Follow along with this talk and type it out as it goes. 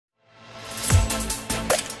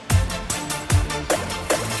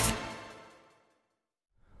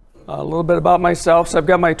A little bit about myself. So I've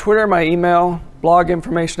got my Twitter, my email, blog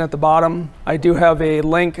information at the bottom. I do have a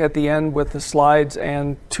link at the end with the slides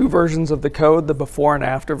and 2 versions of the code, the before and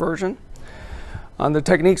after version. On the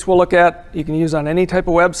techniques we'll look at, you can use on any type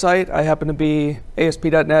of website. I happen to be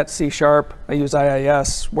ASP.NET, C#. I use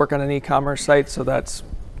IIS, work on an e-commerce site, so that's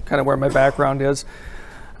kind of where my background is.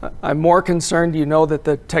 I'm more concerned you know that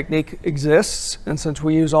the technique exists, and since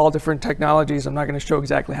we use all different technologies, I'm not going to show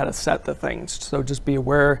exactly how to set the things. So just be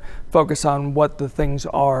aware, focus on what the things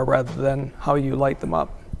are rather than how you light them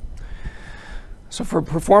up. So for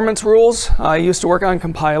performance rules, I used to work on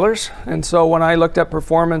compilers, and so when I looked at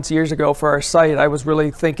performance years ago for our site, I was really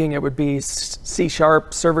thinking it would be C#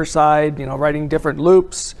 server side, writing different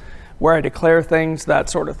loops, where I declare things, that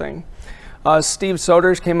sort of thing. Steve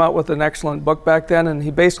Souders came out with an excellent book back then, and he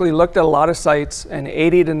basically looked at a lot of sites, and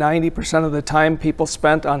 80 to 90% of the time people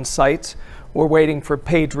spent on sites were waiting for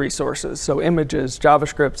page resources, so images,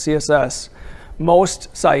 JavaScript, CSS.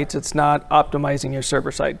 Most sites, it's not optimizing your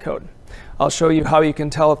server-side code. I'll show you how you can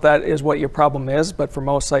tell if that is what your problem is, but for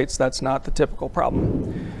most sites, that's not the typical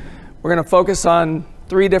problem. We're going to focus on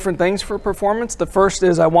 3 different things for performance. The first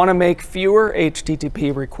is I want to make fewer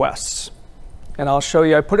HTTP requests. And I'll show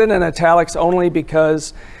you, I put it in italics only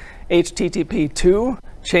because HTTP 2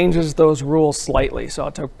 changes those rules slightly. So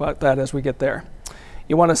I'll talk about that as we get there.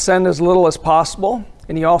 You want to send as little as possible,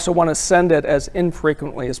 and you also want to send it as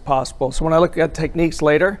infrequently as possible. So when I look at techniques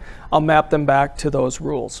later, I'll map them back to those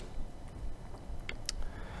rules.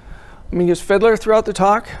 I'm going to use Fiddler throughout the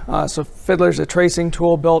talk. So Fiddler is a tracing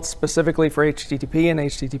tool built specifically for HTTP and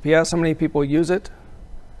HTTPS. How many people use it?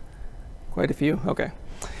 Quite a few? OK.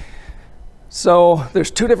 So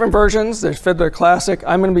there's 2 different versions. There's Fiddler Classic.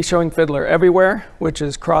 I'm going to be showing Fiddler Everywhere, which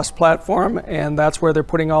is cross-platform, and that's where they're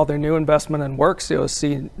putting all their new investment and work. So you'll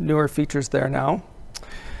see newer features there now.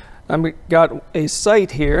 I've got a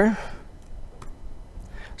site here.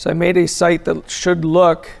 So I made a site that should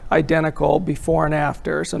look identical before and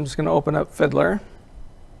after. So I'm just going to open up Fiddler.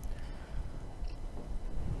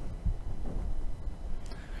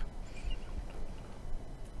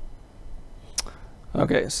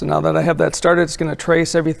 OK, so now that I have that started, it's going to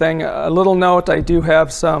trace everything. A little note, I do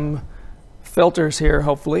have some filters here,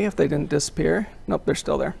 hopefully, if they didn't disappear. Nope, they're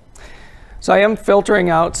still there. So I am filtering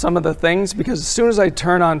out some of the things, because as soon as I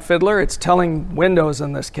turn on Fiddler, it's telling Windows,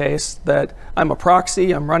 in this case, that I'm a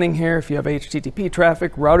proxy, I'm running here. If you have HTTP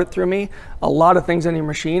traffic, route it through me. A lot of things on your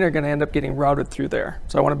machine are going to end up getting routed through there.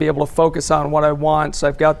 So I want to be able to focus on what I want, so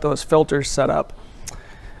I've got those filters set up.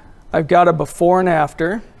 I've got a before and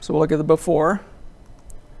after, so we'll look at the before.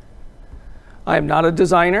 I am not a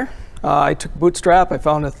designer. I took Bootstrap. I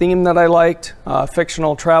found a theme that I liked, a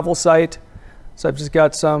fictional travel site. So I've just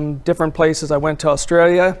got some different places. I went to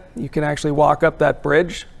Australia. You can actually walk up that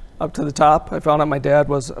bridge up to the top. I found out my dad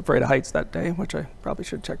was afraid of heights that day, which I probably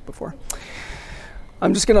should have checked before.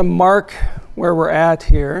 I'm just going to mark where we're at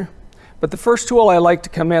here. But the first tool I like to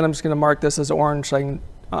come in, I'm just going to mark this as orange so I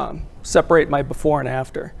can separate my before and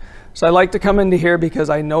after. So I like to come into here because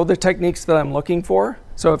I know the techniques that I'm looking for.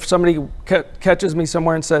 So if somebody catches me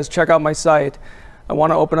somewhere and says, check out my site, I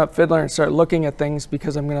want to open up Fiddler and start looking at things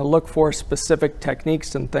because I'm going to look for specific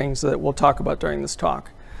techniques and things that we'll talk about during this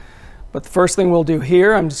talk. But the first thing we'll do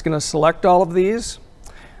here, I'm just going to select all of these.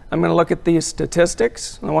 I'm going to look at these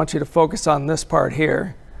statistics. I want you to focus on this part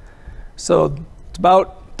here. So it's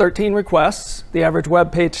about 13 requests. The average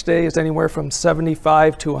web page today is anywhere from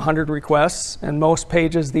 75 to 100 requests, and most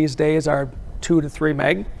pages these days are 2 to 3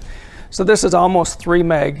 meg. So this is almost 3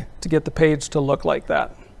 meg to get the page to look like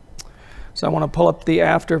that. So I want to pull up the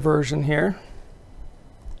after version here.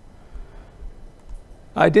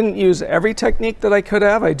 I didn't use every technique that I could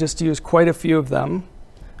have. I just used quite a few of them.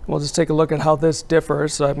 We'll just take a look at how this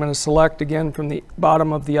differs. So I'm going to select again from the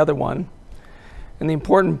bottom of the other one. And the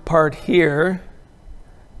important part here,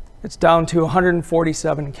 it's down to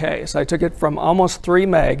 147K. So I took it from almost 3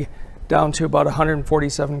 meg down to about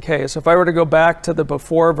 147K. So if I were to go back to the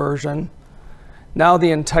before version, now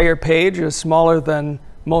the entire page is smaller than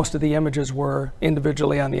most of the images were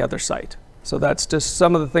individually on the other site. So that's just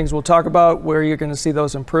some of the things we'll talk about where you're going to see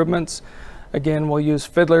those improvements. Again, we'll use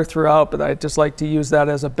Fiddler throughout, but I just like to use that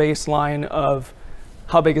as a baseline of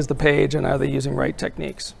how big is the page and are they using right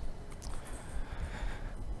techniques.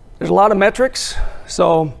 There's a lot of metrics.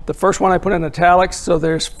 So the first one I put in italics, so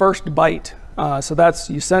there's first byte. So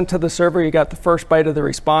that's you sent to the server, you got the first byte of the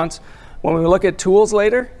response. When we look at tools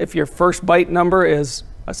later, if your first byte number is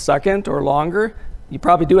a second or longer, you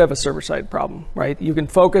probably do have a server-side problem, right? You can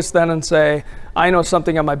focus then and say, I know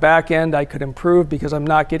something on my back end I could improve because I'm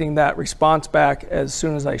not getting that response back as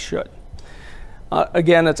soon as I should.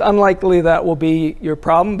 Again, it's unlikely that will be your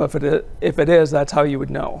problem, but if it is, that's how you would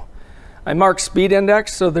know. I mark speed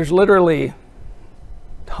index, so there's literally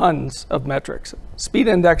tons of metrics. Speed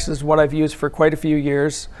index is what I've used for quite a few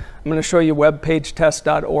years. I'm going to show you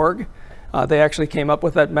webpagetest.org. They actually came up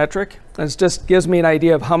with that metric. And it just gives me an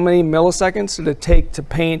idea of how many milliseconds did it take to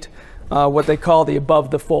paint what they call the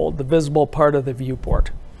above the fold, the visible part of the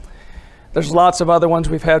viewport. There's lots of other ones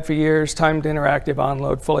we've had for years, timed interactive,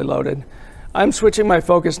 onload, fully loaded. I'm switching my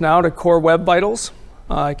focus now to Core Web Vitals.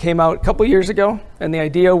 It came out a couple years ago, and the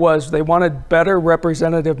idea was they wanted better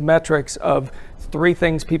representative metrics of 3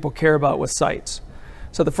 things people care about with sites.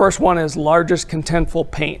 So the first one is largest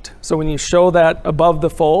contentful paint. So when you show that above the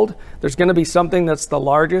fold, there's going to be something that's the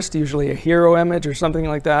largest, usually a hero image or something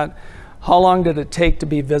like that. How long did it take to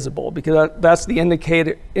be visible? Because that's the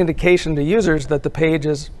indication to users that the page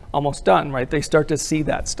is almost done, right? They start to see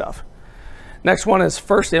that stuff. Next one is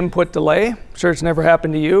first input delay. I'm sure it's never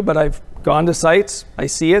happened to you, but I've gone to sites, I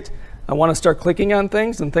see it, I want to start clicking on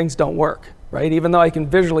things, and things don't work, right? Even though I can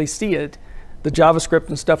visually see it, the JavaScript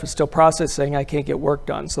and stuff is still processing, I can't get work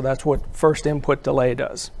done. So that's what first input delay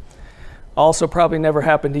does. Also probably never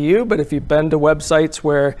happened to you, but if you've been to websites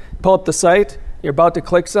where you pull up the site, you're about to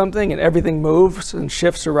click something and everything moves and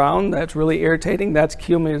shifts around, that's really irritating. That's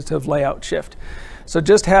cumulative layout shift. So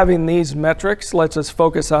just having these metrics lets us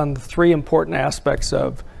focus on the 3 important aspects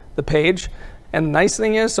of the page. And the nice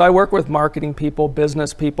thing is, so I work with marketing people,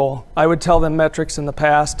 business people. I would tell them metrics in the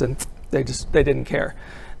past and they didn't care.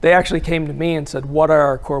 They actually came to me and said, what are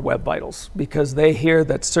our core web vitals? Because they hear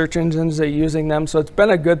that search engines are using them. So it's been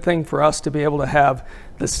a good thing for us to be able to have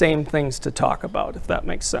the same things to talk about, if that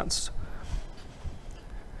makes sense.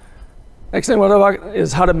 Next thing we'll talk about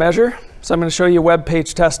is how to measure. So I'm going to show you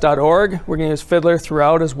webpagetest.org. We're going to use Fiddler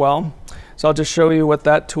throughout as well. So I'll just show you what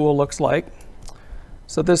that tool looks like.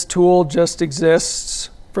 So this tool just exists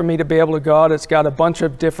for me to be able to go out. It's got a bunch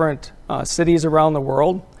of different cities around the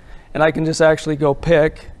world. And I can just actually go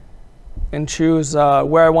pick and choose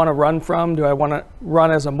where I want to run from. Do I want to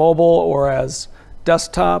run as a mobile or as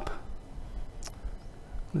desktop?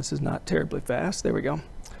 This is not terribly fast. There we go.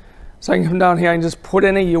 So I can come down here and just put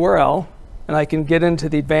in a URL, and I can get into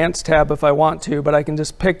the advanced tab if I want to, but I can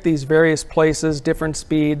just pick these various places, different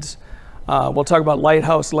speeds. We'll talk about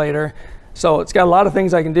Lighthouse later. So it's got a lot of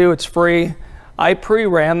things I can do. It's free. I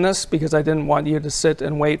pre-ran this because I didn't want you to sit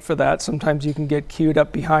and wait for that. Sometimes you can get queued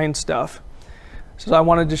up behind stuff. So I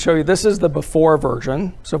wanted to show you, this is the before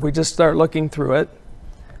version. So if we just start looking through it,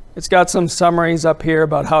 it's got some summaries up here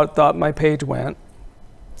about how it thought my page went.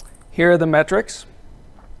 Here are the metrics.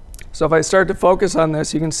 So if I start to focus on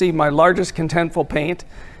this, you can see my largest contentful paint.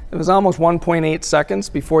 It was almost 1.8 seconds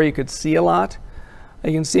before you could see a lot.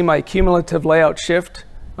 You can see my cumulative layout shift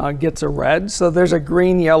gets a red. So there's a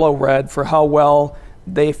green, yellow, red for how well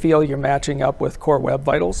they feel you're matching up with Core Web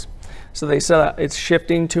Vitals. So they said it's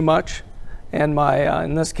shifting too much. And my,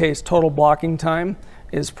 in this case, total blocking time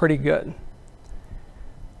is pretty good.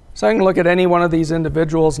 So I can look at any one of these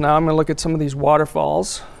individuals now. I'm going to look at some of these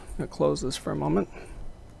waterfalls. I'm going to close this for a moment.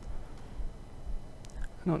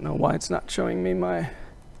 I don't know why it's not showing me my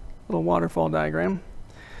little waterfall diagram.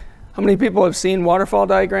 How many people have seen waterfall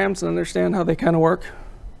diagrams and understand how they kind of work?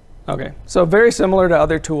 Okay, so very similar to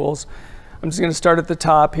other tools. I'm just going to start at the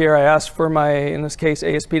top here. I asked for my, in this case,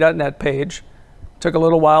 ASP.NET page. Took a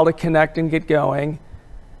little while to connect and get going.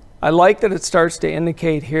 I like that it starts to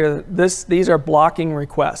indicate here that these are blocking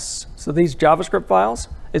requests. So these JavaScript files,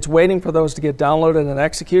 it's waiting for those to get downloaded and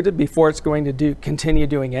executed before it's going to continue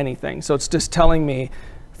doing anything. So it's just telling me,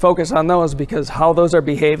 focus on those because how those are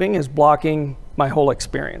behaving is blocking my whole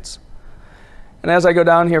experience. And as I go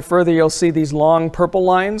down here further, you'll see these long purple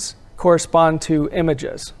lines correspond to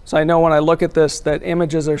images. So I know when I look at this that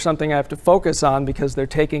images are something I have to focus on because they're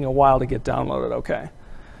taking a while to get downloaded, okay.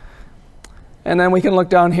 And then we can look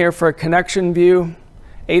down here for a connection view,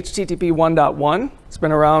 HTTP 1.1. It's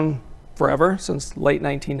been around forever, since late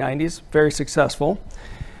 1990s, very successful.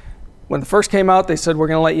 When it first came out, they said we're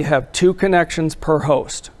going to let you have 2 connections per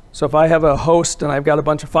host. So if I have a host and I've got a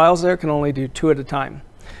bunch of files there, I can only do 2 at a time.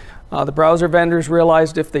 The browser vendors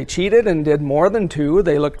realized if they cheated and did more than 2,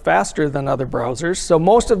 they looked faster than other browsers. So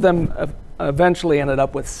most of them eventually ended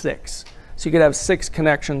up with 6. So you could have 6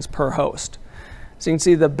 connections per host. So you can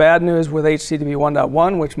see the bad news with HTTP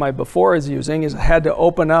 1.1, which my before is using, is it had to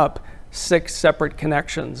open up 6 separate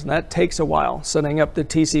connections. And that takes a while. Setting up the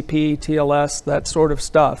TCP, TLS, that sort of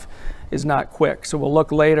stuff is not quick. So we'll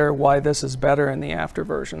look later why this is better in the after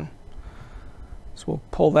version. So we'll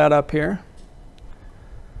pull that up here.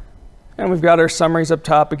 And we've got our summaries up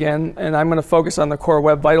top again, and I'm going to focus on the Core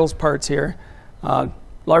Web Vitals parts here.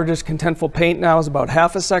 Largest contentful paint now is about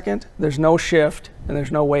 ½ a second. There's no shift, and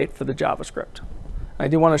there's no wait for the JavaScript. I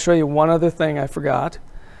do want to show you one other thing I forgot.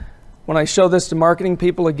 When I show this to marketing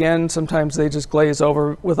people, again, sometimes they just glaze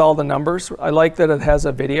over with all the numbers. I like that it has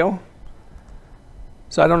a video.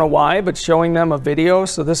 So I don't know why, but showing them a video.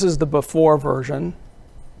 So this is the before version.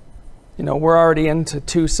 You know, we're already into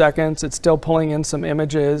 2 seconds. It's still pulling in some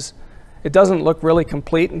images. It doesn't look really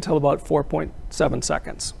complete until about 4.7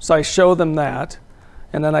 seconds. So I show them that,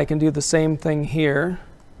 and then I can do the same thing here.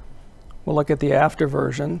 We'll look at the after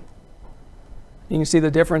version. You can see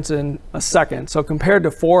the difference in a second. So compared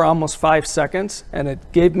to 4, almost 5 seconds, and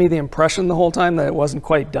it gave me the impression the whole time that it wasn't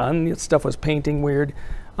quite done. The stuff was painting weird.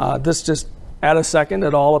 This just, at a second,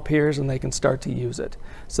 it all appears and they can start to use it.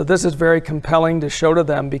 So this is very compelling to show to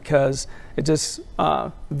them because it just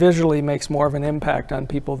visually makes more of an impact on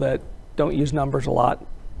people that don't use numbers a lot.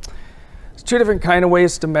 There's 2 different kind of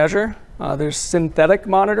ways to measure. There's synthetic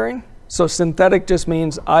monitoring. So synthetic just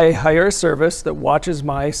means I hire a service that watches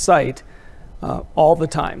my site all the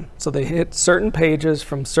time. So they hit certain pages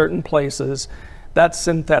from certain places. That's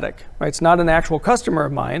synthetic, right? It's not an actual customer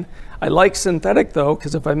of mine. I like synthetic though,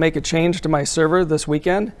 because if I make a change to my server this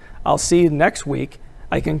weekend, I'll see next week,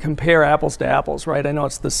 I can compare apples to apples, right? I know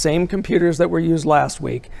it's the same computers that were used last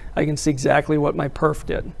week. I can see exactly what my perf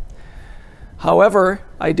did. However,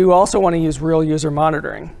 I do also want to use real user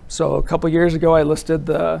monitoring. So a couple years ago, I listed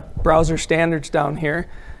the browser standards down here.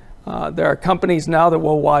 There are companies now that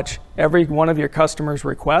will watch every one of your customers'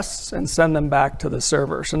 requests and send them back to the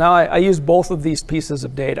server. So now I use both of these pieces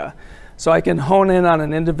of data. So I can hone in on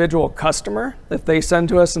an individual customer. If they send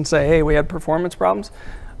to us and say, hey, we had performance problems,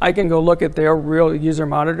 I can go look at their real user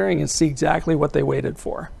monitoring and see exactly what they waited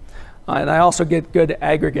for. And I also get good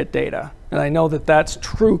aggregate data. And I know that that's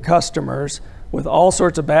true customers with all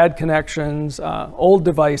sorts of bad connections, old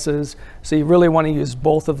devices. So you really want to use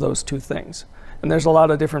both of those 2 things. And there's a lot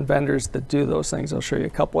of different vendors that do those things. I'll show you a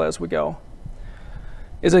couple as we go.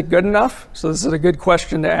 Is it good enough? So this is a good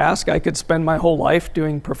question to ask. I could spend my whole life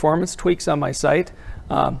doing performance tweaks on my site.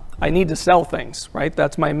 I need to sell things, right?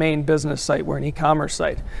 That's my main business site. We're an e-commerce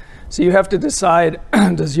site. So you have to decide,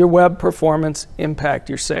 does your web performance impact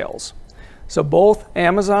your sales? So both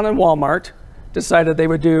Amazon and Walmart decided they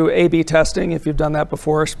would do A/B testing. If you've done that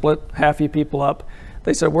before, split half you people up.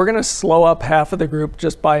 They said, we're going to slow up half of the group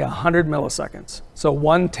just by 100 milliseconds, so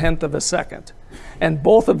 1/10 of a second. And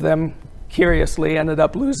both of them, curiously, ended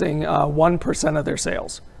up losing 1% of their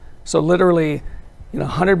sales. So literally,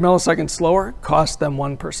 100 milliseconds slower cost them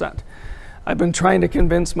 1%. I've been trying to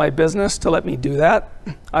convince my business to let me do that.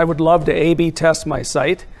 I would love to A/B test my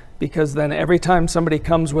site, because then every time somebody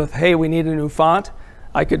comes with, hey, we need a new font,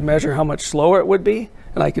 I could measure how much slower it would be,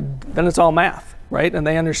 and then it's all math. Right? And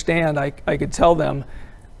they understand, I could tell them,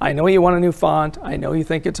 I know you want a new font, I know you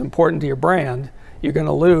think it's important to your brand, you're going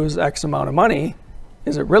to lose X amount of money.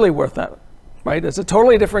 Is it really worth that? Right? It's a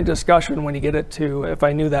totally different discussion when you get it to if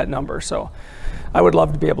I knew that number. So I would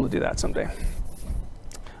love to be able to do that someday.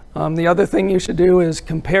 The other thing you should do is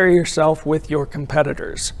compare yourself with your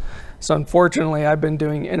competitors. So unfortunately, I've been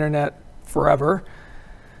doing internet forever.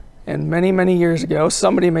 And many, many years ago,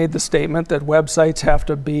 somebody made the statement that websites have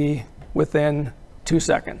to be within 2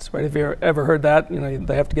 seconds, right? If you've ever heard that,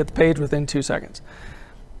 they have to get the page within 2 seconds.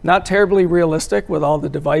 Not terribly realistic with all the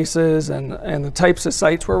devices and the types of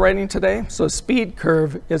sites we're writing today. So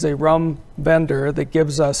SpeedCurve is a RUM vendor that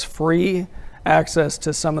gives us free access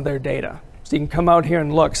to some of their data. So you can come out here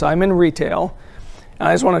and look. So I'm in retail, and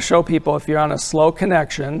I just want to show people if you're on a slow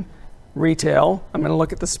connection, retail, I'm going to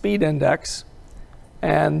look at the speed index.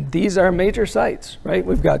 And these are major sites, right?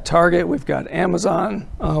 We've got Target, we've got Amazon,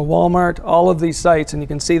 Walmart, all of these sites. And you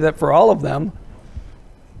can see that for all of them,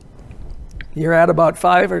 you're at about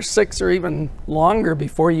 5 or 6 or even longer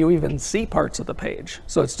before you even see parts of the page.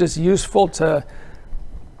 So it's just useful to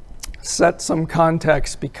set some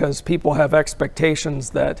context, because people have expectations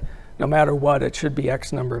that no matter what, it should be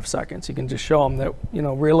X number of seconds. You can just show them that,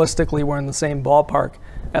 realistically, we're in the same ballpark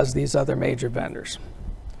as these other major vendors.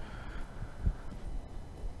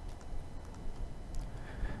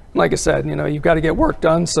 Like I said, you've got to get work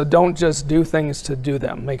done, so don't just do things to do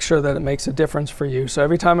them. Make sure that it makes a difference for you. So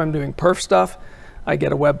every time I'm doing perf stuff, I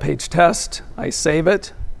get a web page test, I save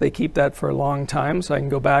it. They keep that for a long time, so I can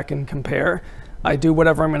go back and compare. I do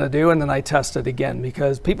whatever I'm going to do, and then I test it again,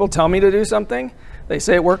 because people tell me to do something. They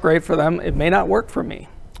say it worked great for them. It may not work for me.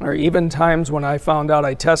 Or even times when I found out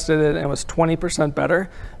I tested it and it was 20% better,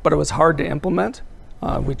 but it was hard to implement.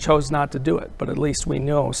 We chose not to do it, but at least we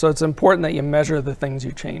know. So it's important that you measure the things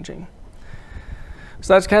you're changing.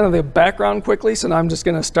 So that's kind of the background quickly, so now I'm just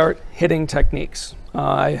going to start hitting techniques.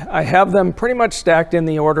 I have them pretty much stacked in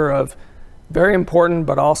the order of very important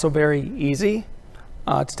but also very easy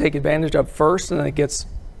to take advantage of first, and then it gets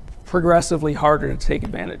progressively harder to take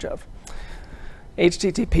advantage of.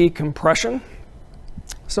 HTTP compression.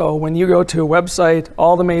 So when you go to a website,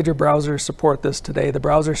 all the major browsers support this today. The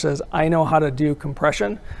browser says, I know how to do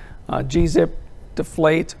compression. gzip,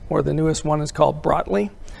 deflate, or the newest one is called Brotli.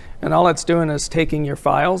 And all it's doing is taking your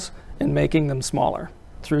files and making them smaller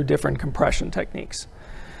through different compression techniques.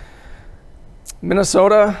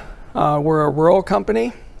 Minnesota, we're a rural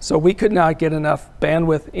company, so we could not get enough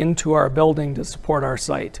bandwidth into our building to support our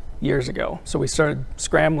site years ago. So we started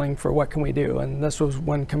scrambling for what can we do, and this was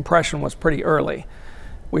when compression was pretty early.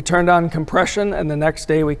 We turned on compression, and the next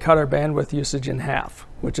day we cut our bandwidth usage in half,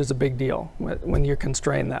 which is a big deal when you're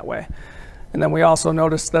constrained that way. And then we also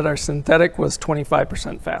noticed that our synthetic was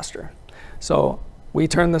 25% faster. So we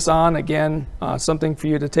turned this on, again, something for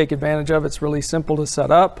you to take advantage of. It's really simple to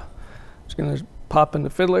set up. I'm just going to pop into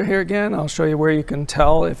Fiddler here again. I'll show you where you can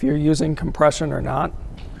tell if you're using compression or not.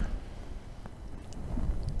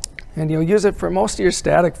 And you'll use it for most of your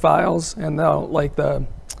static files, and they'll, like the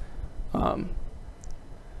JavaScript,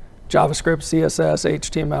 CSS,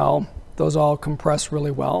 HTML, those all compress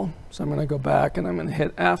really well. So I'm going to go back and I'm going to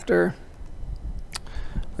hit after.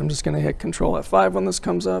 I'm just going to hit Control F5 when this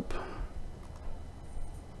comes up.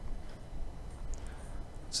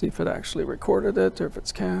 See if it actually recorded it or if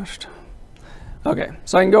it's cached. Okay,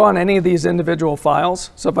 so I can go on any of these individual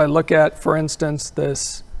files. So if I look at, for instance,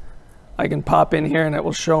 this, I can pop in here and it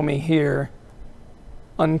will show me here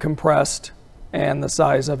uncompressed and the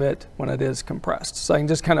size of it when it is compressed. So I can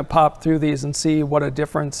just kind of pop through these and see what a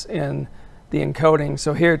difference in the encoding.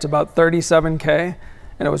 So here it's about 37K,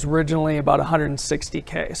 and it was originally about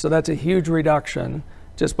 160K. So that's a huge reduction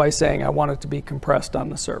just by saying I want it to be compressed on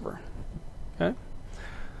the server. Okay.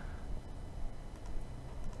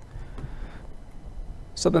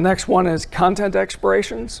 So the next one is content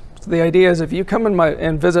expirations. So the idea is if you come in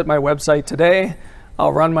and visit my website today,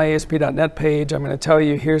 I'll run my ASP.NET page. I'm going to tell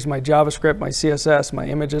you, here's my JavaScript, my CSS, my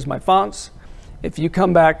images, my fonts. If you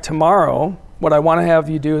come back tomorrow, what I want to have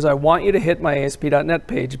you do is I want you to hit my ASP.NET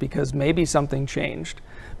page because maybe something changed.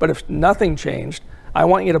 But if nothing changed, I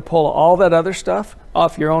want you to pull all that other stuff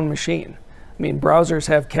off your own machine. I mean, browsers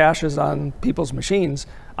have caches on people's machines.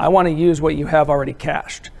 I want to use what you have already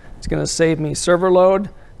cached. It's going to save me server load.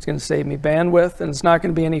 It's going to save me bandwidth, and it's not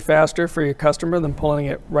going to be any faster for your customer than pulling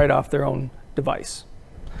it right off their own device.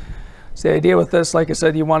 So the idea with this, like I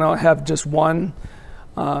said, you want to have just one.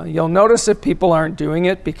 You'll notice if people aren't doing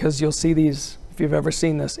it because you'll see these, if you've ever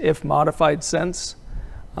seen this, if modified sense.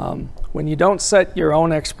 When you don't set your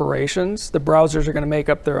own expirations, the browsers are going to make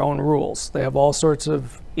up their own rules. They have all sorts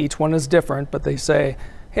of, each one is different, but they say,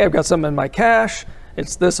 hey, I've got something in my cache.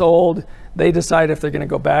 It's this old. They decide if they're going to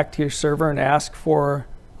go back to your server and ask for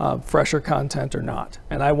fresher content or not.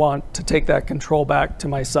 And I want to take that control back to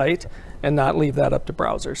my site and not leave that up to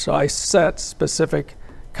browsers. So I set specific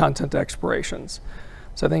content expirations.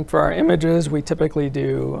 So I think for our images, we typically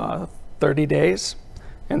do 30 days.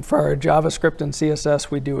 And for our JavaScript and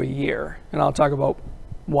CSS, we do a year. And I'll talk about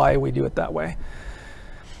why we do it that way.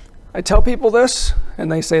 I tell people this, and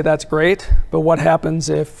they say that's great, but what happens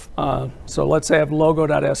if, so let's say I have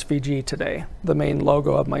logo.svg today, the main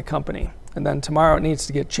logo of my company. And then tomorrow it needs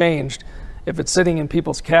to get changed. If it's sitting in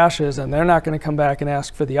people's caches and they're not going to come back and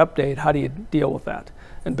ask for the update, how do you deal with that?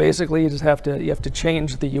 And basically you just have to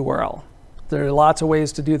change the URL. There are lots of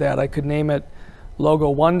ways to do that. I could name it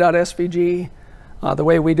logo1.svg. The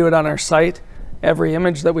way we do it on our site, every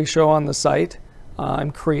image that we show on the site,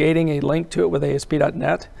 I'm creating a link to it with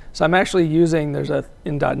ASP.NET. So I'm actually using,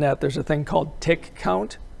 in .NET, there's a thing called tick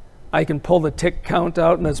count. I can pull the tick count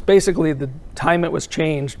out, and it's basically the time it was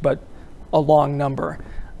changed, but a long number.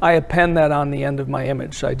 I append that on the end of my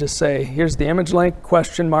image. So I just say, here's the image link,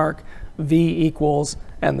 question mark, v equals,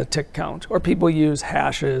 and the tick count. Or people use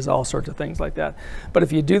hashes, all sorts of things like that. But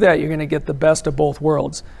if you do that, you're going to get the best of both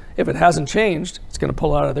worlds. If it hasn't changed, it's going to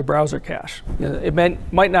pull out of their browser cache. It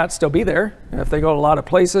might not still be there if they go to a lot of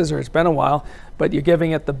places or it's been a while, but you're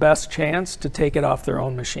giving it the best chance to take it off their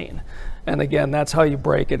own machine. And again, that's how you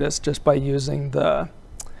break it, is just by using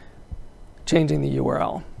changing the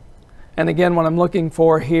URL. And again, what I'm looking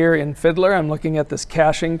for here in Fiddler, I'm looking at this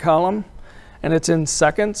caching column, and it's in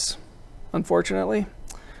seconds, unfortunately.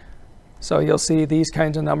 So you'll see these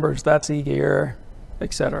kinds of numbers, that's a year,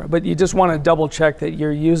 etc. But you just want to double check that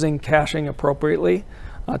you're using caching appropriately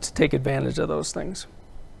to take advantage of those things.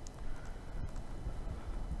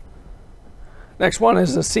 Next one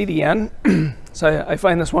is a CDN. So I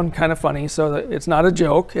find this one kind of funny. So that it's not a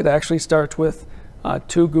joke. It actually starts with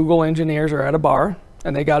two Google engineers are at a bar,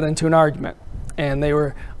 and they got into an argument. And they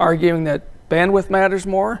were arguing that bandwidth matters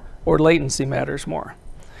more or latency matters more.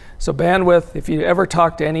 So bandwidth, if you ever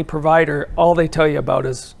talk to any provider, all they tell you about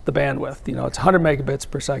is the bandwidth. You know, it's 100 megabits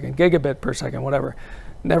per second, gigabit per second, whatever.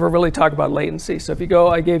 Never really talk about latency. So if you go,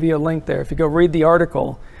 I gave you a link there. If you go read the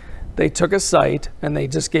article, they took a site and they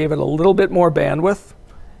just gave it a little bit more bandwidth,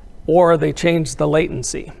 or they changed the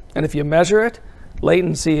latency. And if you measure it,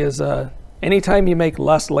 latency is anytime you make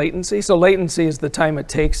less latency. So latency is the time it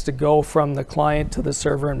takes to go from the client to the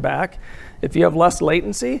server and back. If you have less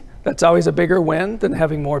latency, that's always a bigger win than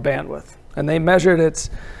having more bandwidth. And they measured it,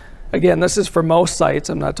 again, this is for most sites.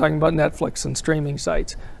 I'm not talking about Netflix and streaming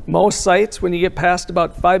sites. Most sites, when you get past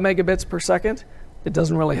about 5 megabits per second, it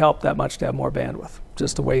doesn't really help that much to have more bandwidth,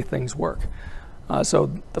 just the way things work.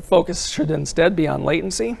 So the focus should instead be on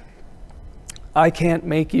latency. I can't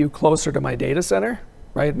make you closer to my data center,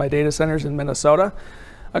 right? My data center's in Minnesota.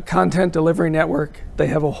 A content delivery network, they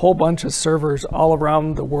have a whole bunch of servers all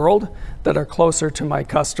around the world that are closer to my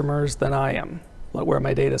customers than I am, where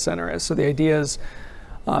my data center is. So the idea is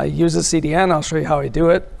use a CDN. I'll show you how I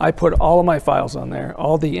do it. I put all of my files on there,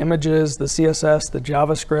 all the images, the CSS, the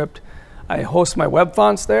JavaScript. I host my web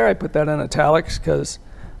fonts there. I put that in italics because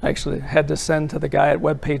I actually had to send to the guy at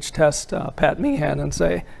Web Page Test, Pat Meehan, and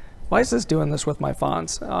say, why is this doing this with my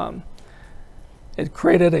fonts? It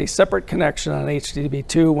created a separate connection on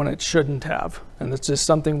HTTP2 when it shouldn't have. And it's just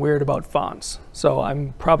something weird about fonts. So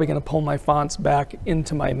I'm probably going to pull my fonts back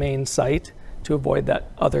into my main site to avoid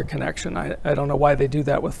that other connection. I don't know why they do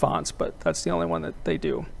that with fonts, but that's the only one that they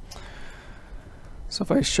do. So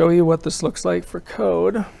if I show you what this looks like for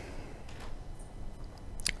code,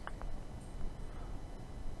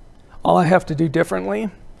 all I have to do differently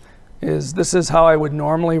is this is how I would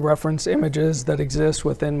normally reference images that exist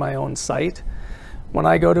within my own site. When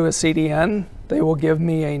I go to a CDN, they will give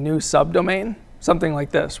me a new subdomain, something like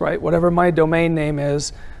this, right? Whatever my domain name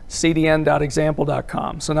is,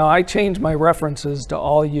 cdn.example.com. So now I change my references to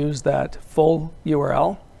all use that full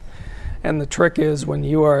URL. And the trick is when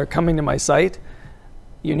you are coming to my site,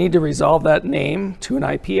 you need to resolve that name to an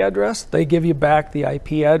IP address. They give you back the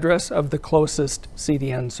IP address of the closest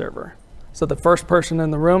CDN server. So the first person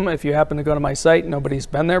in the room, if you happen to go to my site, nobody's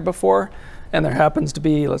been there before, and there happens to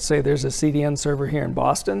be, let's say there's a CDN server here in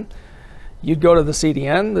Boston, you'd go to the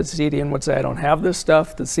CDN would say, I don't have this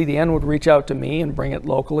stuff. The CDN would reach out to me and bring it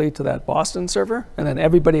locally to that Boston server, and then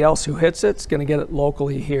everybody else who hits it's gonna get it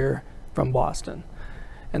locally here from Boston.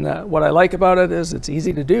 And what I like about it is it's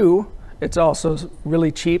easy to do. It's also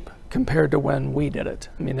really cheap compared to when we did it.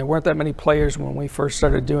 I mean, there weren't that many players when we first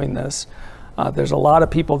started doing this. There's a lot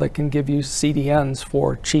of people that can give you CDNs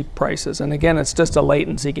for cheap prices. And again, it's just a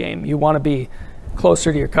latency game. You want to be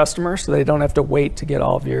closer to your customers so they don't have to wait to get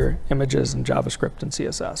all of your images and JavaScript and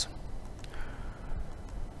CSS.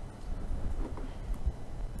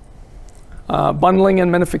 Bundling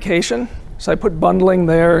and minification. So I put bundling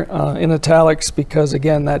there in italics because,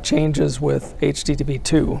 again, that changes with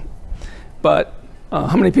HTTP2. But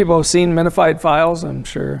how many people have seen minified files? I'm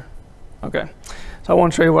sure. OK. So I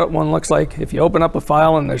want to show you what one looks like. If you open up a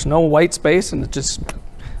file and there's no white space and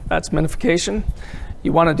that's minification,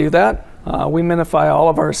 you want to do that. We minify all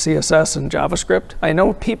of our CSS and JavaScript. I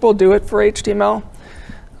know people do it for HTML.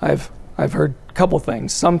 I've heard a couple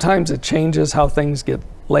things. Sometimes it changes how things get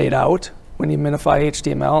laid out when you minify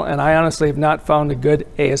HTML, and I honestly have not found a good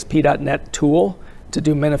ASP.NET tool to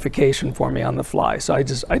do minification for me on the fly. So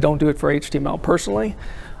I don't do it for HTML personally,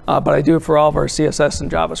 but I do it for all of our CSS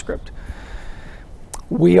and JavaScript.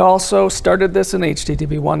 We also started this in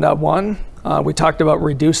HTTP 1.1. We talked about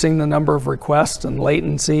reducing the number of requests and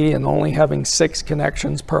latency and only having 6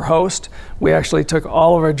 connections per host. We actually took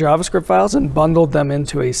all of our JavaScript files and bundled them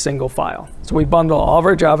into a single file. So we bundle all of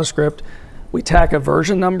our JavaScript. We tack a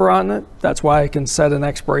version number on it. That's why I can set an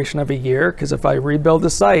expiration of a year, because if I rebuild the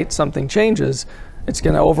site, something changes, it's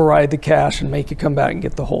going to override the cache and make you come back and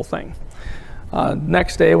get the whole thing.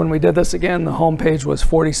 Next day when we did this again, the home page was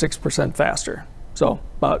 46% faster. So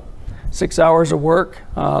about 6 hours of work,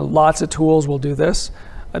 lots of tools will do this.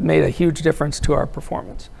 It made a huge difference to our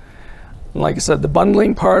performance. And like I said, the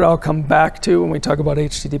bundling part I'll come back to when we talk about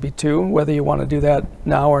HTTP2, whether you want to do that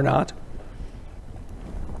now or not.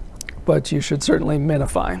 But you should certainly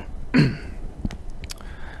minify.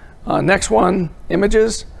 Next one,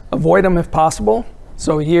 images. Avoid them if possible.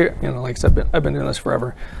 So here, like I said, I've been doing this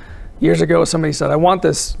forever. Years ago, somebody said, I want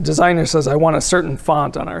this, designer says, I want a certain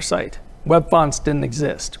font on our site. Web fonts didn't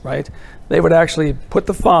exist, right? They would actually put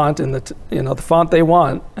the font in the font they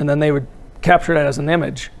want, and then they would capture that as an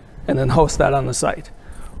image and then host that on the site.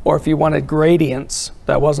 Or if you wanted gradients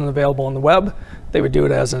that wasn't available on the web, they would do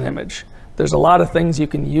it as an image. There's a lot of things you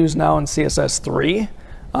can use now in CSS3,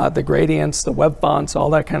 the gradients, the web fonts, all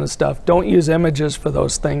that kind of stuff. Don't use images for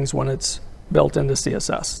those things when it's built into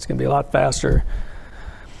CSS. It's going to be a lot faster.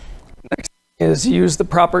 Next is use the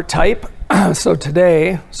proper type. So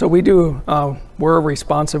we're a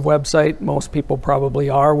responsive website. Most people probably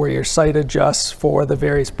are, where your site adjusts for the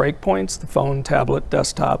various breakpoints, the phone, tablet,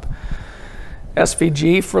 desktop.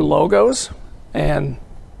 SVG for logos, and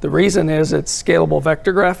the reason is it's scalable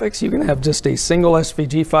vector graphics. You can have just a single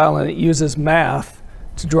SVG file and it uses math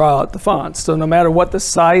to draw out the fonts. So no matter what the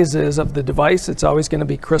size is of the device, it's always going to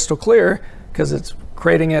be crystal clear because it's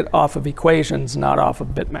creating it off of equations, not off of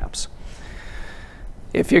bitmaps.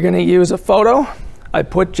 If you're going to use a photo, I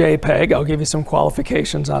put JPEG. I'll give you some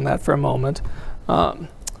qualifications on that for a moment.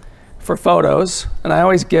 For photos, and I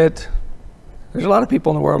always get, there's a lot of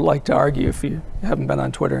people in the world who like to argue, if you haven't been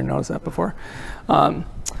on Twitter and noticed that before.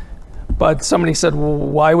 But somebody said, well,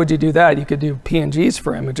 why would you do that? You could do PNGs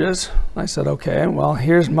for images. I said, okay, well,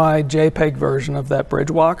 here's my JPEG version of that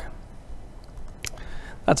bridge walk.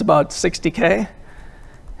 That's about 60K.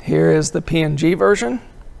 Here is the PNG version.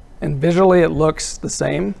 And visually it looks the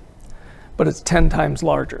same, but it's 10 times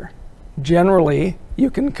larger. Generally,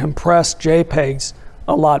 you can compress JPEGs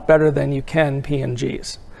a lot better than you can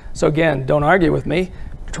PNGs. So again, don't argue with me.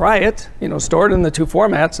 Try it, store it in the two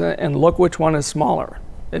formats and look which one is smaller.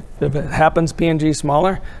 If it happens PNG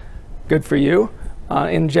smaller, good for you.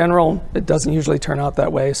 In general, it doesn't usually turn out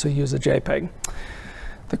that way, so use a JPEG.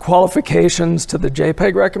 The qualifications to the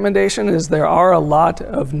JPEG recommendation is there are a lot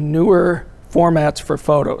of newer formats for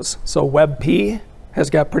photos. So WebP has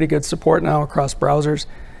got pretty good support now across browsers.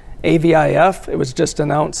 AVIF, it was just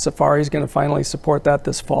announced Safari is going to finally support that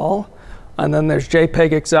this fall. And then there's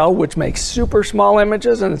JPEG XL, which makes super small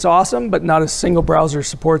images, and it's awesome, but not a single browser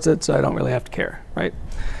supports it, so I don't really have to care, right?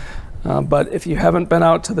 But if you haven't been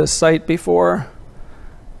out to this site before,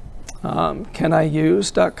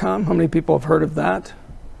 caniuse.com, how many people have heard of that?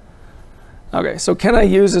 Okay, so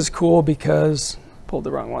caniuse is cool because, pulled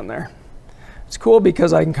the wrong one there. It's cool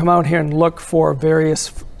because I can come out here and look for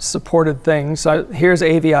various supported things. So here's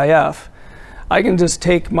AVIF. I can just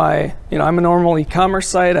take my, I'm a normal e-commerce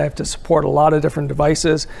site. I have to support a lot of different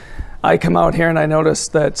devices. I come out here and I notice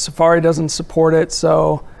that Safari doesn't support it,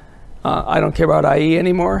 so I don't care about IE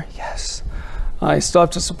anymore. Yes. I still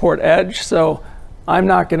have to support Edge, so I'm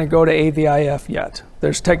not going to go to AVIF yet.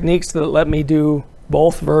 There's techniques that let me do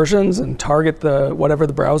both versions and target whatever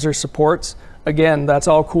the browser supports. Again, that's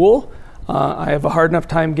all cool. I have a hard enough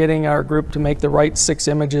time getting our group to make the right 6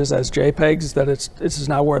 images as JPEGs that it's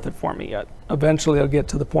not worth it for me yet. Eventually I'll get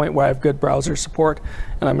to the point where I have good browser support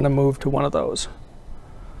and I'm going to move to one of those.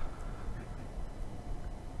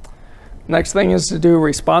 Next thing is to do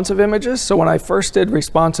responsive images. So when I first did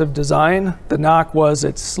responsive design, the knock was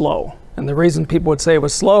it's slow. And the reason people would say it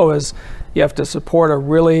was slow is you have to support a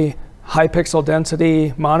really high pixel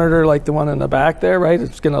density monitor like the one in the back there, right?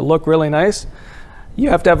 It's going to look really nice. You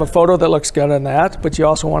have to have a photo that looks good on that, but you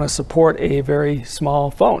also want to support a very small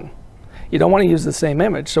phone. You don't want to use the same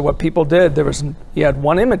image. So what people did, you had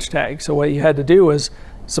one image tag. So what you had to do was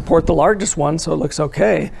support the largest one so it looks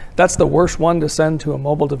okay. That's the worst one to send to a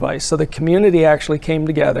mobile device. So the community actually came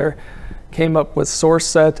together, came up with source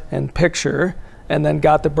set and picture, and then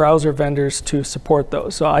got the browser vendors to support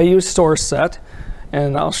those. So I use source set,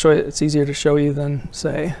 and I'll show you, it's easier to show you than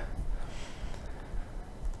say.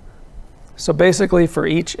 So basically for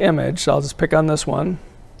each image, I'll just pick on this one,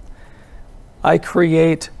 I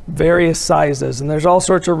create various sizes, and there's all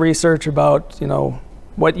sorts of research about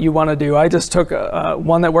what you want to do. I just took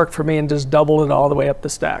one that worked for me and just doubled it all the way up the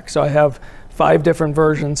stack. So I have 5 different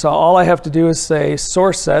versions. So all I have to do is say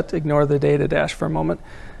source set, ignore the data dash for a moment.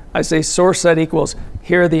 I say source set equals,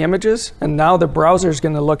 here are the images, and now the browser is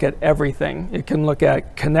going to look at everything. It can look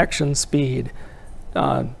at connection speed,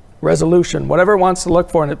 resolution, whatever it wants to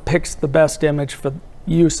look for, and it picks the best image for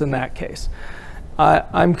use in that case.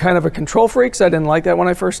 I'm kind of a control freak, so I didn't like that when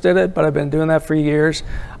I first did it, but I've been doing that for years.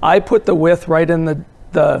 I put the width right in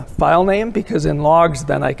the file name, because in logs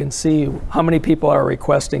then I can see how many people are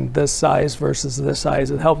requesting this size versus this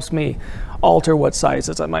size. It helps me alter what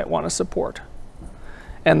sizes I might want to support.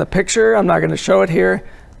 And the picture, I'm not going to show it here.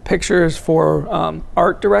 Picture is for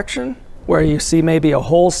art direction, where you see maybe a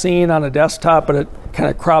whole scene on a desktop, but it kind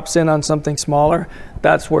of crops in on something smaller.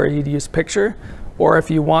 That's where you'd use picture. Or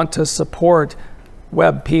if you want to support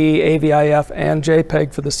WebP, AVIF, and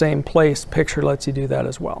JPEG for the same place, picture lets you do that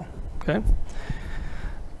as well. Okay.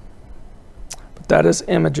 But that is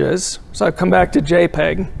images. So I've come back to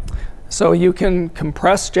JPEG. So you can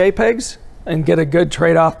compress JPEGs and get a good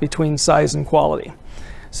trade-off between size and quality.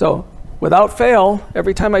 So without fail,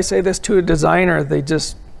 every time I say this to a designer,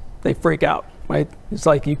 they freak out, right? It's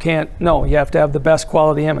like, you have to have the best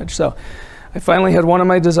quality image. So I finally had one of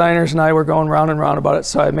my designers and I were going round and round about it,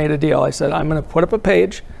 so I made a deal. I said, I'm going to put up a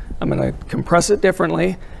page, I'm going to compress it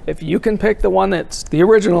differently. If you can pick the one that's the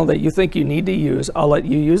original that you think you need to use, I'll let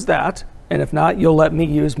you use that. And if not, you'll let me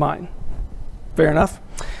use mine. Fair enough?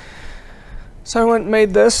 So I went and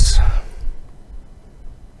made this.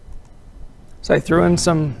 So I threw in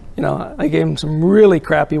some, I gave him some really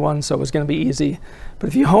crappy ones, so it was going to be easy. But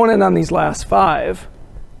if you hone in on these last 5,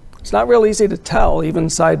 it's not real easy to tell, even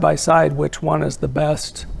side by side, which one is the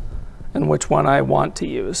best and which one I want to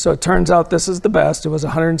use. So it turns out this is the best. It was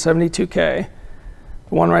 172K.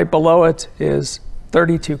 The one right below it is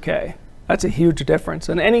 32K. That's a huge difference.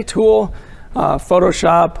 And any tool,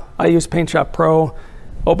 Photoshop, I use PaintShop Pro,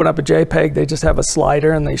 open up a JPEG, they just have a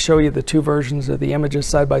slider and they show you the 2 versions of the images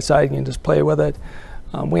side by side. You can just play with it.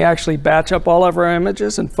 We actually batch up all of our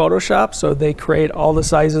images in Photoshop, so they create all the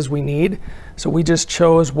sizes we need. So we just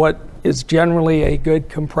chose what is generally a good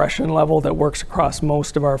compression level that works across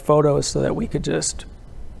most of our photos so that we could just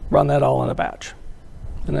run that all in a batch.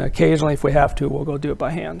 And then occasionally, if we have to, we'll go do it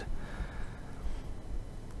by hand.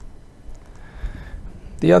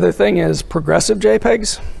 The other thing is progressive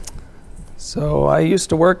JPEGs. So I used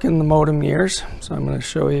to work in the modem years, so I'm going to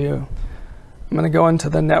show you. I'm going to go into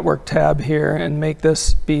the network tab here and make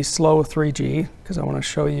this be slow 3G because I want to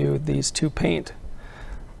show you these 2 paint.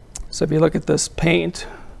 So if you look at this paint,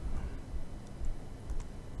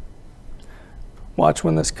 watch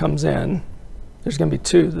when this comes in. There's going to be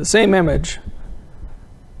 2, the same image.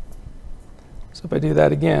 So if I do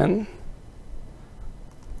that again,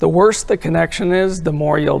 the worse the connection is, the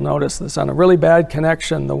more you'll notice this. On a really bad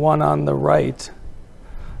connection, the one on the right,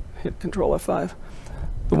 hit Control F5,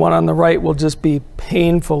 the one on the right will just be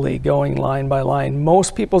painfully going line by line.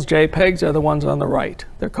 Most people's JPEGs are the ones on the right.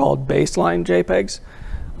 They're called baseline JPEGs.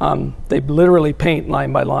 They literally paint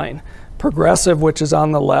line by line. Progressive, which is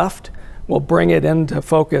on the left, will bring it into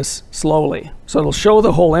focus slowly. So it'll show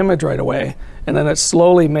the whole image right away, and then it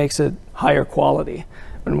slowly makes it higher quality.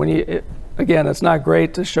 And when again, it's not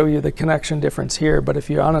great to show you the connection difference here, but if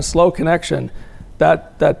you're on a slow connection,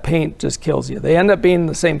 that paint just kills you. They end up being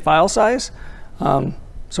the same file size.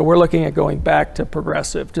 So we're looking at going back to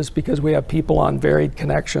progressive just because we have people on varied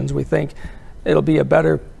connections. We think it'll be a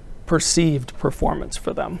better perceived performance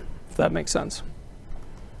for them, if that makes sense.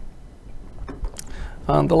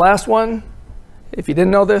 The last one, if you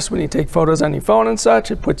didn't know this, when you take photos on your phone and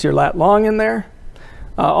such, it puts your lat long in there.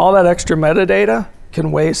 All that extra metadata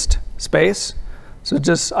can waste space. So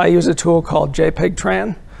I use a tool called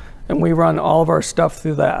JPEG-Tran, and we run all of our stuff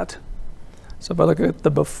through that. So if I look at the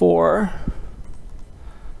before, I'm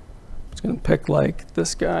just going to pick like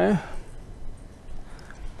this guy.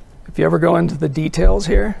 If you ever go into the details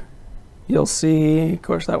here, you'll see, of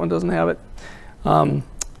course that one doesn't have it.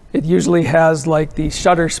 It usually has like the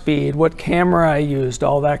shutter speed, what camera I used,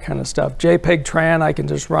 all that kind of stuff. JPEG-Tran I can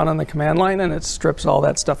just run on the command line and it strips all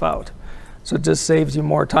that stuff out. So it just saves you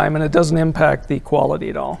more time and it doesn't impact the quality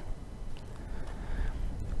at all.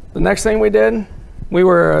 The next thing we did,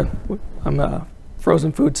 I'm a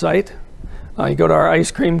frozen food site. You go to our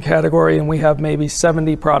ice cream category and we have maybe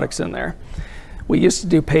 70 products in there. We used to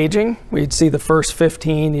do paging. We'd see the first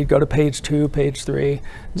 15, you'd go to page 2, page 3.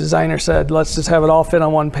 The designer said, let's just have it all fit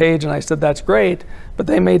on one page. And I said, that's great, but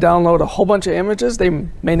they may download a whole bunch of images they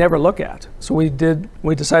may never look at. So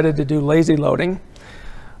we decided to do lazy loading.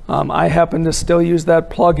 I happen to still use that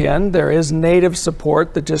plugin. There is native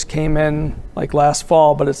support that just came in like last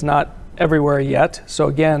fall, but it's not everywhere yet. So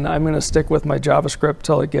again, I'm going to stick with my JavaScript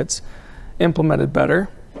till it gets implemented better.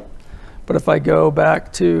 But if I go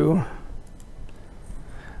back to,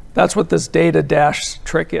 that's what this data dash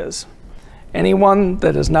trick is. Anyone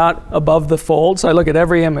that is not above the fold, so I look at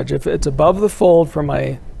every image. If it's above the fold for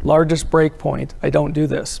my largest breakpoint, I don't do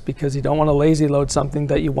this because you don't want to lazy load something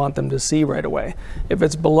that you want them to see right away. If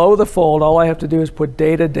it's below the fold, all I have to do is put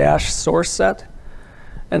data dash source set.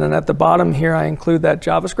 And then at the bottom here, I include that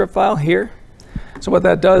JavaScript file here. So what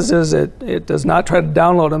that does is it does not try to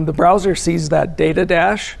download them. The browser sees that data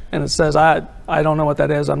dash and it says, I don't know what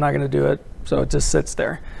that is. I'm not going to do it. So it just sits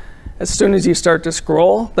there. As soon as you start to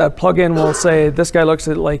scroll, that plugin will say, this guy looks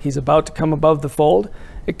at it like he's about to come above the fold.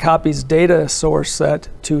 It copies data source set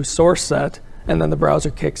to source set, and then the browser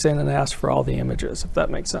kicks in and asks for all the images, if that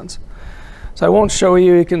makes sense. So I won't show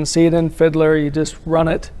you. You can see it in Fiddler. You just run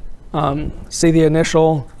it, see the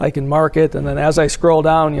initial. I can mark it, and then as I scroll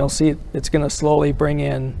down, you'll see it's going to slowly bring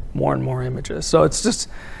in more and more images. So it's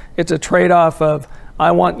It's a trade-off of,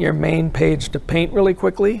 I want your main page to paint really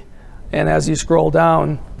quickly, and as you scroll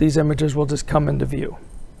down, these images will just come into view.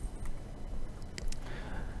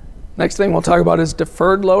 Next thing we'll talk about is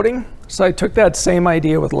deferred loading. So I took that same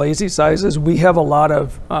idea with lazy sizes. We have a lot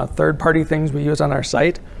of third-party things we use on our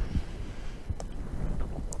site.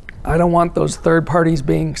 I don't want those third parties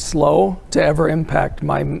being slow to ever impact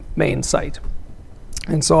my main site.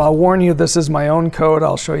 And so I'll warn you, this is my own code.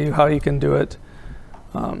 I'll show you how you can do it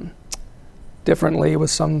differently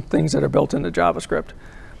with some things that are built into JavaScript.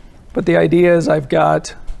 But the idea is I've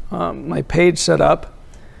got my page set up.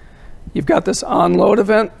 You've got this onload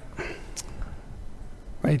event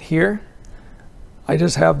right here. I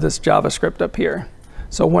just have this JavaScript up here.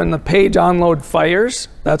 So when the page onload fires,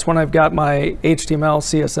 that's when I've got my HTML,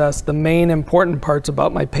 CSS, the main important parts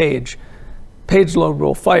about my page. Page load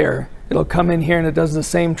will fire. It'll come in here and it does the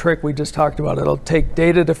same trick we just talked about. It'll take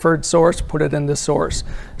data deferred source, put it into source.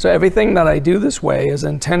 So everything that I do this way is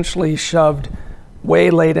intentionally shoved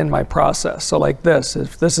way late in my process. So like this,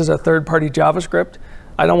 if this is a third-party JavaScript,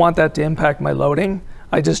 I don't want that to impact my loading.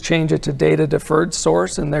 I just change it to data deferred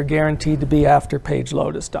source, and they're guaranteed to be after page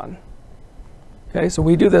load is done. Okay, so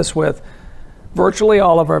we do this with virtually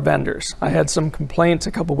all of our vendors. I had some complaints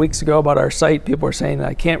a couple weeks ago about our site. People were saying that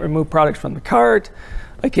I can't remove products from the cart.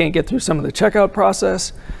 I can't get through some of the checkout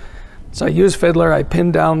process. So I used Fiddler. I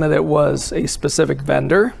pinned down that it was a specific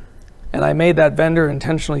vendor, and I made that vendor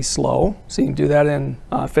intentionally slow. So you can do that in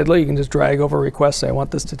Fiddler. You can just drag over requests. Say, I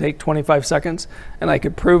want this to take 25 seconds. And I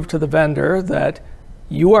could prove to the vendor that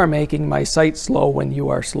you are making my site slow when you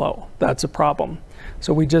are slow. That's a problem.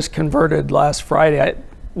 So we just converted last Friday.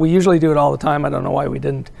 We usually do it all the time. I don't know why we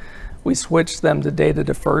didn't. We switched them to data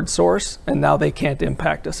deferred source, and now they can't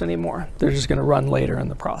impact us anymore. They're just going to run later in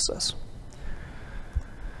the process.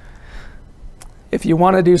 If you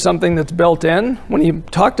want to do something that's built in, when you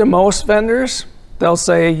talk to most vendors, they'll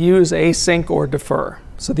say use async or defer.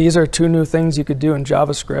 So these are two new things you could do in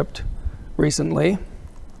JavaScript recently.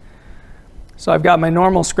 So I've got my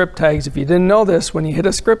normal script tags. If you didn't know this, when you hit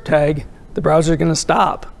a script tag, the browser is going to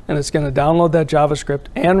stop, and it's going to download that JavaScript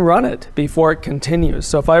and run it before it continues.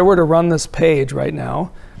 So if I were to run this page right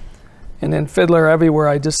now, and in Fiddler everywhere,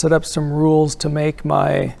 I just set up some rules to make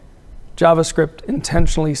my JavaScript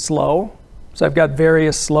intentionally slow. So I've got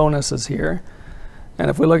various slownesses here. And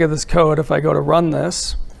if we look at this code, if I go to run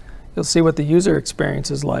this, you'll see what the user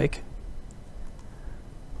experience is like.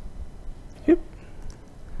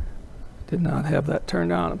 Did not have that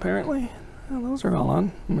turned on, apparently. Oh, those are all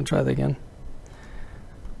on. I'm going to try that again.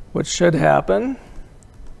 What should happen, I'm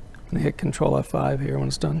going to hit Control F5 here when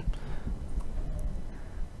it's done.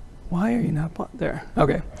 Why are you not there?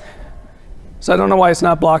 OK. So I don't know why it's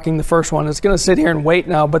not blocking the first one. It's going to sit here and wait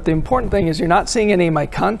now. But the important thing is you're not seeing any of my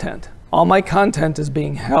content. All my content is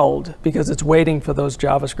being held because it's waiting for those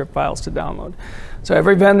JavaScript files to download. So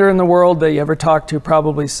every vendor in the world that you ever talk to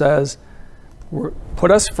probably says,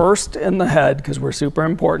 put us first in the head because we're super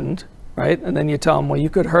important, right? And then you tell them, well, you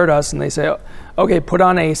could hurt us. And they say, OK, put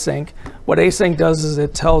on async. What async does is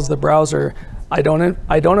it tells the browser, I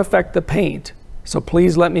don't affect the paint, so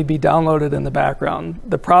please let me be downloaded in the background.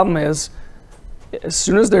 The problem is, as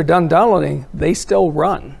soon as they're done downloading, they still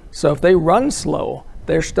run. So if they run slow,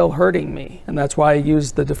 they're still hurting me. And that's why I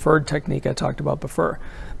use the deferred technique I talked about before.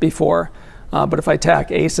 But if I tack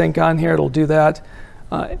async on here, it'll do that.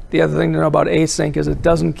 The other thing to know about async is it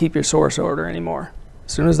doesn't keep your source order anymore.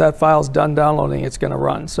 As soon as that file's done downloading, it's going to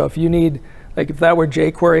run. So if you need, like if that were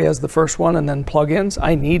jQuery as the first one and then plugins,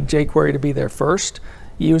 I need jQuery to be there first.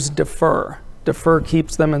 Use defer. Defer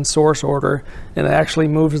keeps them in source order, and it actually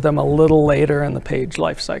moves them a little later in the page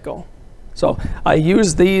lifecycle. So I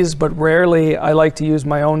use these, but rarely I like to use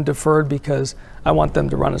my own deferred because I want them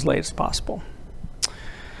to run as late as possible.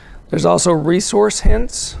 There's also resource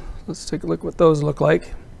hints. Let's take a look what those look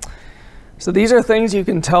like. So these are things you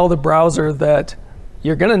can tell the browser that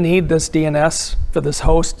you're going to need this DNS for this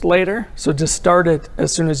host later, so just start it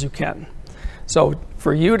as soon as you can. So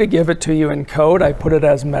for you to give it to you in code, I put it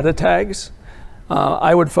as meta tags.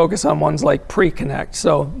 I would focus on ones like pre-connect.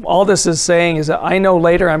 So all this is saying is that I know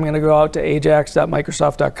later I'm going to go out to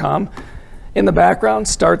ajax.microsoft.com. In the background,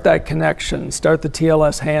 start that connection, start the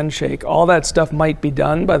TLS handshake. All that stuff might be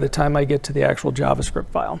done by the time I get to the actual JavaScript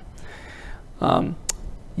file.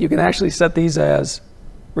 You can actually set these as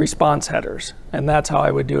response headers, and that's how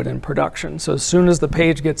I would do it in production. So as soon as the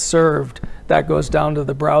page gets served, that goes down to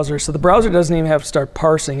the browser. So the browser doesn't even have to start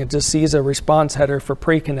parsing. It just sees a response header for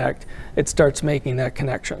pre-connect. It starts making that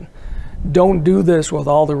connection. Don't do this with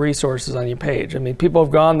all the resources on your page. I mean, people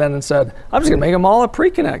have gone then and said, I'm just going to make them all a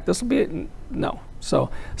pre-connect. This will be it. No, So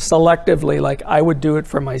selectively, like I would do it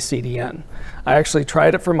for my CDN. I actually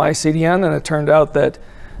tried it for my CDN, and it turned out that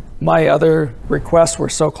my other requests were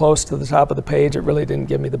so close to the top of the page, it really didn't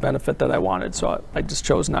give me the benefit that I wanted. So I just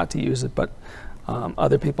chose not to use it, but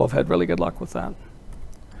other people have had really good luck with that.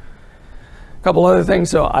 A couple other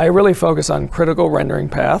things. So I really focus on critical rendering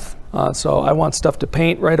path. So I want stuff to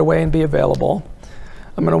paint right away and be available.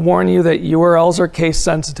 I'm going to warn you that URLs are case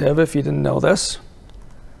sensitive if you didn't know this.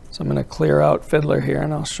 So I'm going to clear out Fiddler here,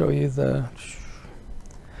 and I'll show you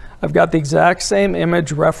I've got the exact same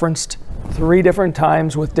image referenced 3 different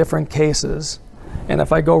times with different cases. And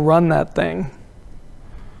if I go run that thing,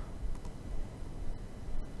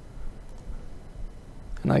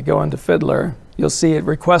 and I go into Fiddler, you'll see it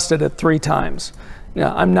requested it 3 times.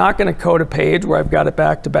 Now, I'm not going to code a page where I've got it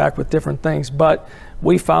back to back with different things, but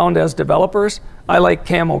we found as developers, I like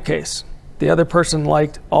camel case. The other person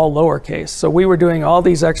liked all lowercase. So we were doing all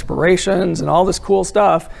these expirations and all this cool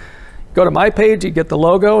stuff. Go to my page, you get the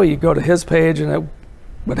logo, you go to his page, and it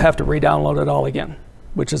would have to re-download it all again,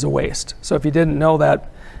 which is a waste. So if you didn't know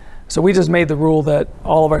that, so we just made the rule that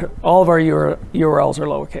all of our URLs are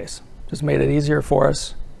lowercase. Just made it easier for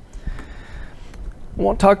us. I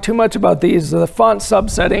won't talk too much about these. The font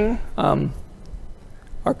subsetting,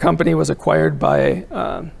 our company was acquired by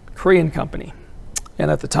a Korean company. And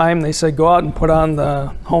at the time, they said, go out and put on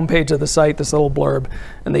the homepage of the site this little blurb.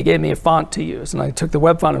 And they gave me a font to use. And I took the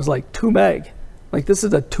web font. It was like 2 meg. Like, this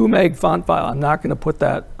is a 2 meg font file. I'm not going to put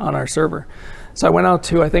that on our server. So I went out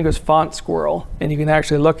to, I think it was Font Squirrel. And you can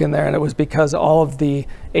actually look in there. And it was because all of the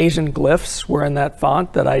Asian glyphs were in that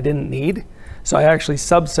font that I didn't need. So I actually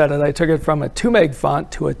subset it. I took it from a 2 meg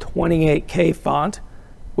font to a 28K font,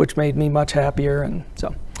 which made me much happier. And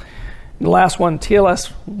so the last one,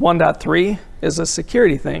 TLS 1.3, is a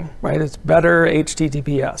security thing, right? It's better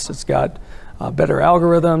HTTPS. It's got better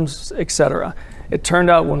algorithms, etc. It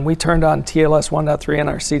turned out when we turned on TLS 1.3 on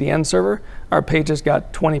our CDN server, our pages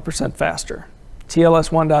got 20% faster.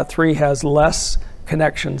 TLS 1.3 has less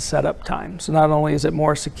connection setup time. So not only is it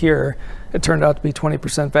more secure, it turned out to be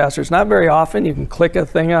 20% faster. It's not very often you can click a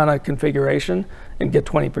thing on a configuration and get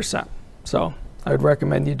 20%. So I would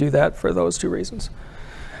recommend you do that for those 2 reasons.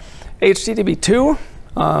 HTTP 2,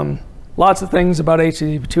 lots of things about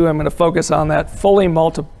HTTP 2. I'm going to focus on that fully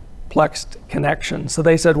multiplexed connection. So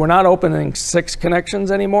they said we're not opening 6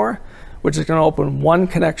 connections anymore. We're just going to open 1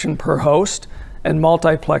 connection per host and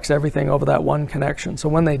multiplex everything over that 1 connection. So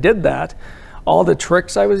when they did that, all the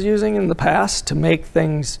tricks I was using in the past to make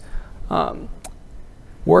things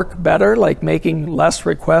work better, like making less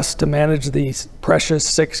requests to manage these precious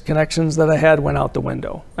 6 connections that I had, went out the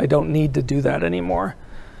window. I don't need to do that anymore.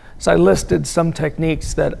 So I listed some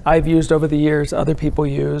techniques that I've used over the years, other people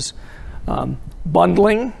use.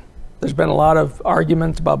 Bundling, there's been a lot of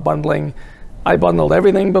arguments about bundling. I bundled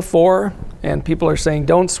everything before, and people are saying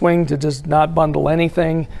don't swing to just not bundle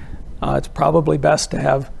anything. It's probably best to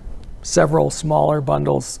have several smaller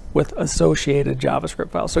bundles with associated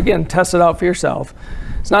JavaScript files. So again, test it out for yourself.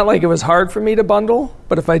 It's not like it was hard for me to bundle,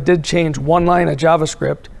 but if I did change 1 line of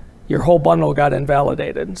JavaScript, your whole bundle got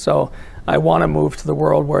invalidated. So I want to move to the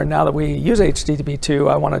world where now that we use HTTP 2,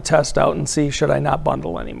 I want to test out and see should I not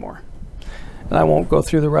bundle anymore. And I won't go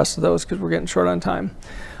through the rest of those because we're getting short on time.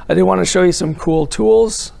 I do want to show you some cool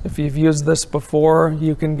tools. If you've used this before,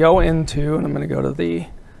 you can go into, and I'm going to go to the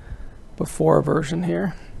before version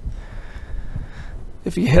here.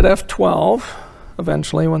 If you hit F12,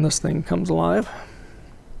 eventually when this thing comes alive,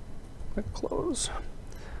 close.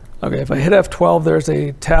 Okay, if I hit F12, there's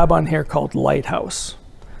a tab on here called Lighthouse.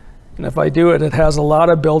 And if I do it, it has a lot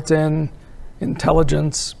of built-in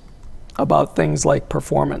intelligence about things like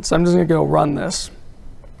performance. I'm just going to go run this.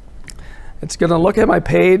 It's going to look at my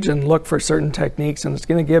page and look for certain techniques, and it's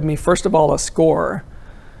going to give me, first of all, a score,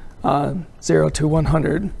 0 to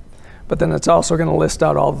 100. But then it's also going to list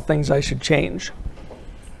out all the things I should change.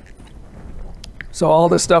 So all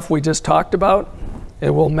the stuff we just talked about, it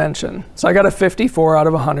will mention. So I got a 54 out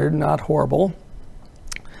of 100, not horrible.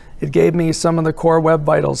 It gave me some of the core web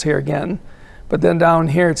vitals here again. But then down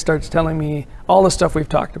here, it starts telling me all the stuff we've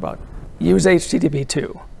talked about. Use HTTP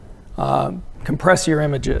 2. Compress your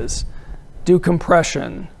images. Do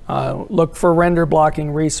compression. Look for render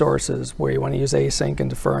blocking resources where you want to use async and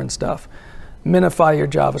defer and stuff. Minify your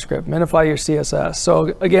JavaScript. Minify your CSS.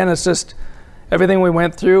 So again, it's just everything we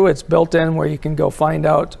went through. It's built in where you can go find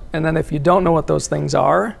out. And then if you don't know what those things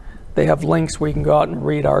are, they have links where you can go out and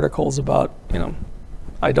read articles about,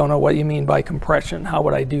 I don't know what you mean by compression. How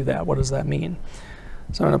would I do that? What does that mean?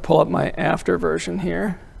 So I'm going to pull up my after version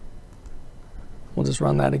here. We'll just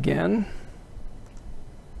run that again.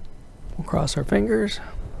 We'll cross our fingers.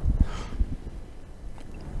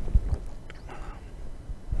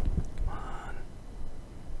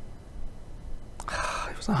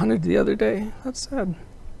 100 the other day. That's sad.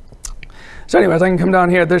 So anyways, I can come down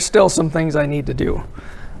here. There's still some things I need to do.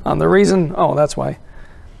 The reason, oh, that's why.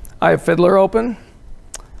 I have Fiddler open.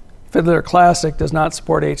 Fiddler Classic does not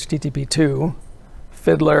support HTTP2.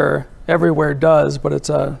 Fiddler Everywhere does, but it's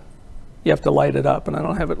a, you have to light it up, and I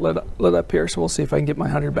don't have it lit up here, so we'll see if I can get my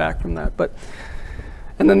 100 back from that. But,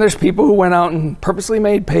 and then there's people who went out and purposely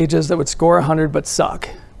made pages that would score 100 but suck,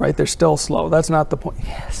 right? They're still slow. That's not the point.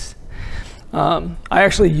 Yes. I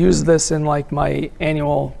actually use this in like my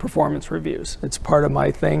annual performance reviews. It's part of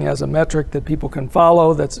my thing as a metric that people can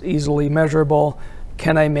follow, that's easily measurable.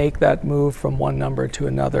 Can I make that move from one number to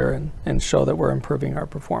another and show that we're improving our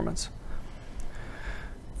performance?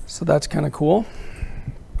 So that's kind of cool.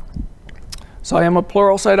 So I am a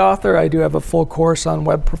Pluralsight author. I do have a full course on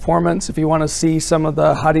web performance. If you want to see some of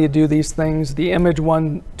the how do you do these things, the image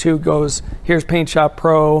 1, 2 goes, here's Paint Shop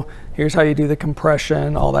Pro, here's how you do the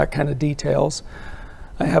compression, all that kind of details.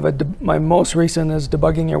 I have my most recent is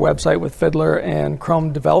debugging your website with Fiddler and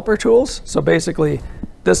Chrome developer tools. So basically,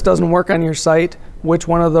 this doesn't work on your site. Which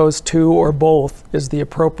one of those two or both is the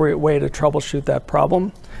appropriate way to troubleshoot that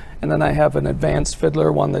problem? And then I have an advanced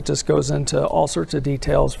Fiddler one that just goes into all sorts of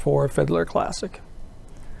details for Fiddler Classic.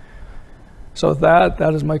 So that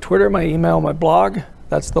is my Twitter, my email, my blog.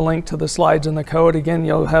 That's the link to the slides and the code. Again,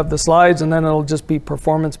 you'll have the slides, and then it'll just be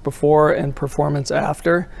performance before and performance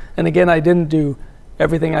after. And again, I didn't do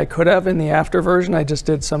everything I could have in the after version. I just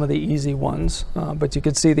did some of the easy ones, but you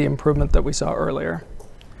could see the improvement that we saw earlier.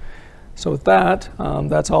 So with that,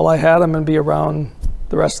 that's all I had. I'm going to be around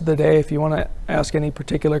the rest of the day. If you want to ask any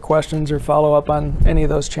particular questions or follow up on any of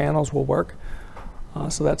those channels, will work.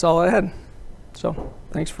 So that's all I had. So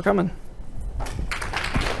thanks for coming.